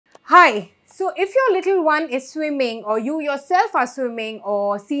Hi. So if your little one is swimming, or you yourself are swimming,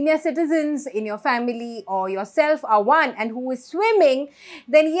 or senior citizens in your family or yourself are one and who is swimming,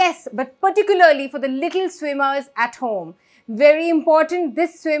 then yes, but particularly for the little swimmers at home, very important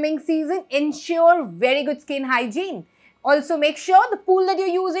this swimming season, ensure very good skin hygiene. Also make sure the pool that you're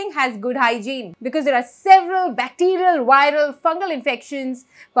using has good hygiene, because there are several bacterial, viral, fungal infections,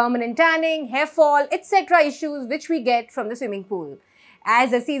 permanent tanning, hair fall, etc. issues which we get from the swimming pool.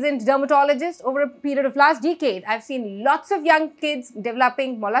 As a seasoned dermatologist over a period of last decade, I've seen lots of young kids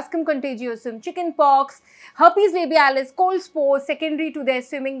developing molluscum contagiosum, chicken pox, herpes labialis, cold spores secondary to their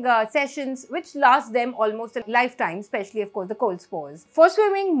swimming sessions, which last them almost a lifetime, especially of course the cold spores. For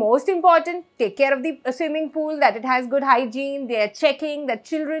swimming, most important, take care of the swimming pool, that it has good hygiene. They are checking that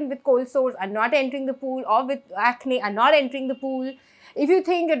children with cold sores are not entering the pool, or with acne are not entering the pool. If you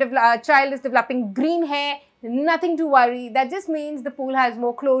think your child is developing green hair, nothing to worry. That just means the pool has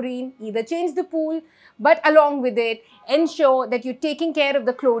more chlorine. Either change the pool, but along with it, ensure that you're taking care of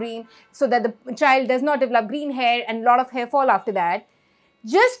the chlorine so that the child does not develop green hair and a lot of hair fall after that.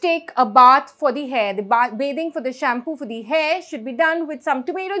 Just take a bath for the hair. The bathing for the shampoo for the hair should be done with some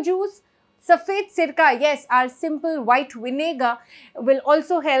tomato juice. Safed sirka, yes, our simple white vinegar will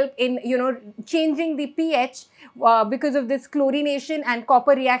also help in, changing the pH because of this chlorination and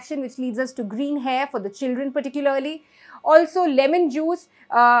copper reaction, which leads us to green hair for the children particularly. Also, lemon juice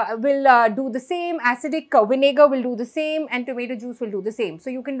will do the same, acidic vinegar will do the same, and tomato juice will do the same. So,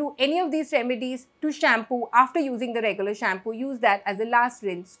 you can do any of these remedies to shampoo after using the regular shampoo. Use that as a last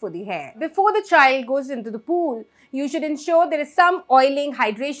rinse for the hair. Before the child goes into the pool, you should ensure there is some oiling,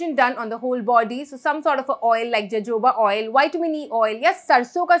 hydration done on the whole body. So, some sort of a oil like jojoba oil, vitamin E oil, yes,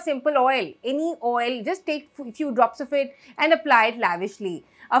 sarson ka simple oil, any oil, just take a few drops of it and apply it lavishly.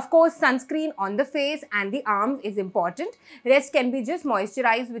 Of course, sunscreen on the face and the arms is important. Rest can be just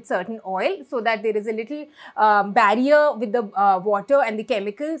moisturized with certain oil so that there is a little barrier with the water and the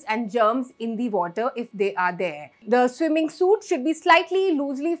chemicals and germs in the water if they are there. The swimming suit should be slightly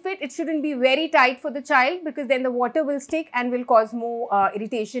loosely fit. It shouldn't be very tight for the child, because then the water will stick and will cause more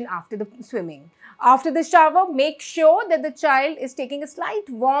irritation after the swimming. After the shower, make sure that the child is taking a slight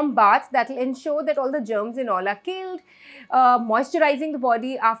warm bath. That will ensure that all the germs and all are killed. Moisturizing the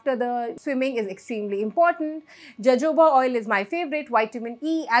body after the swimming is extremely important. Jojoba oil is my favorite. Vitamin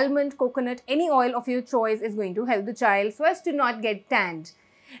E, almond, coconut, any oil of your choice is going to help the child so as to not get tanned.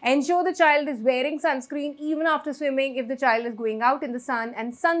 Ensure the child is wearing sunscreen even after swimming if the child is going out in the sun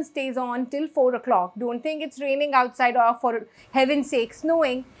and sun stays on till 4 o'clock. Don't think it's raining outside or for heaven's sake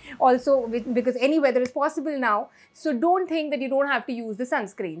snowing also, because any weather is possible now. So don't think that you don't have to use the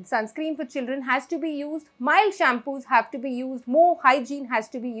sunscreen. Sunscreen for children has to be used. Mild shampoos have to be used. More hygiene has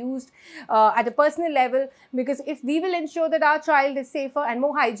to be used at a personal level, because if we will ensure that our child is safer and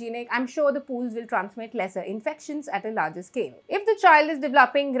more hygienic, I'm sure the pools will transmit lesser infections at a larger scale. If the child is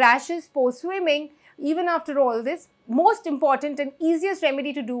developing rashes post-swimming, even after all this, most important and easiest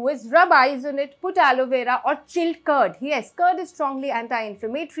remedy to do is rub eyes on it, put aloe vera or chilled curd. Yes, curd is strongly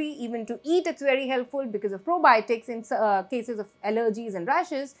anti-inflammatory. Even to eat, it's very helpful because of probiotics in cases of allergies and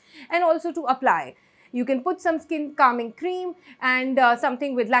rashes, and also to apply. You can put some skin calming cream and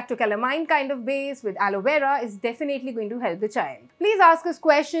something with lactocalamine kind of base with aloe vera is definitely going to help the child. Please ask us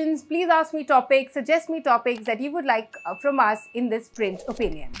questions. Please ask me topics, suggest me topics that you would like from us in this print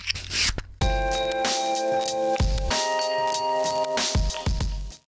opinion.